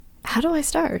How do I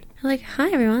start? Like, hi,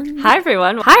 everyone. Hi,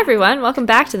 everyone. Hi, everyone. Welcome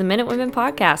back to the Minute Women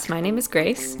podcast. My name is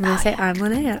Grace. And I say, I'm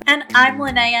Linnea. And I'm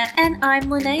Linnea. And I'm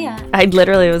Linnea. I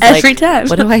literally was Every time.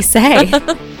 What do I say?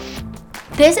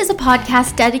 This is a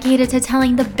podcast dedicated to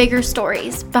telling the bigger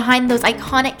stories behind those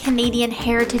iconic Canadian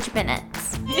Heritage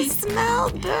Minutes. I smell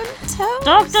burnt toast.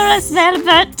 Doctor, I smell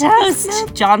burnt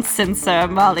toast. Johnson, sir.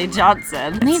 Molly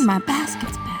Johnson. I need my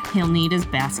baskets back. He'll need his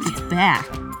baskets back.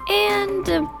 And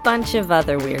a bunch of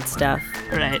other weird stuff.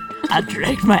 Right. I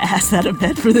dragged my ass out of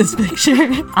bed for this picture.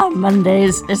 On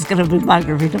Mondays, it's gonna be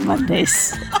Margarita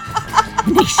Mondays.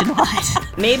 Nationwide.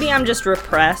 Maybe I'm just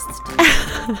repressed,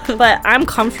 but I'm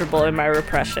comfortable in my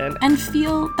repression. And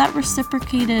feel that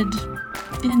reciprocated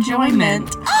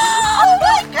enjoyment. Oh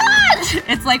my god!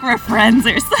 It's like we're friends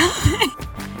or something.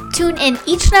 Tune in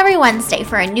each and every Wednesday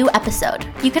for a new episode.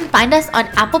 You can find us on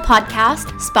Apple Podcasts,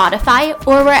 Spotify,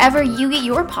 or wherever you get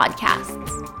your podcasts.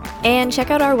 And check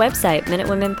out our website,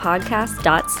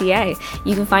 minutewomenpodcast.ca.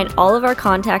 You can find all of our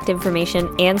contact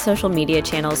information and social media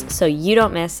channels so you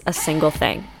don't miss a single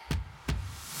thing.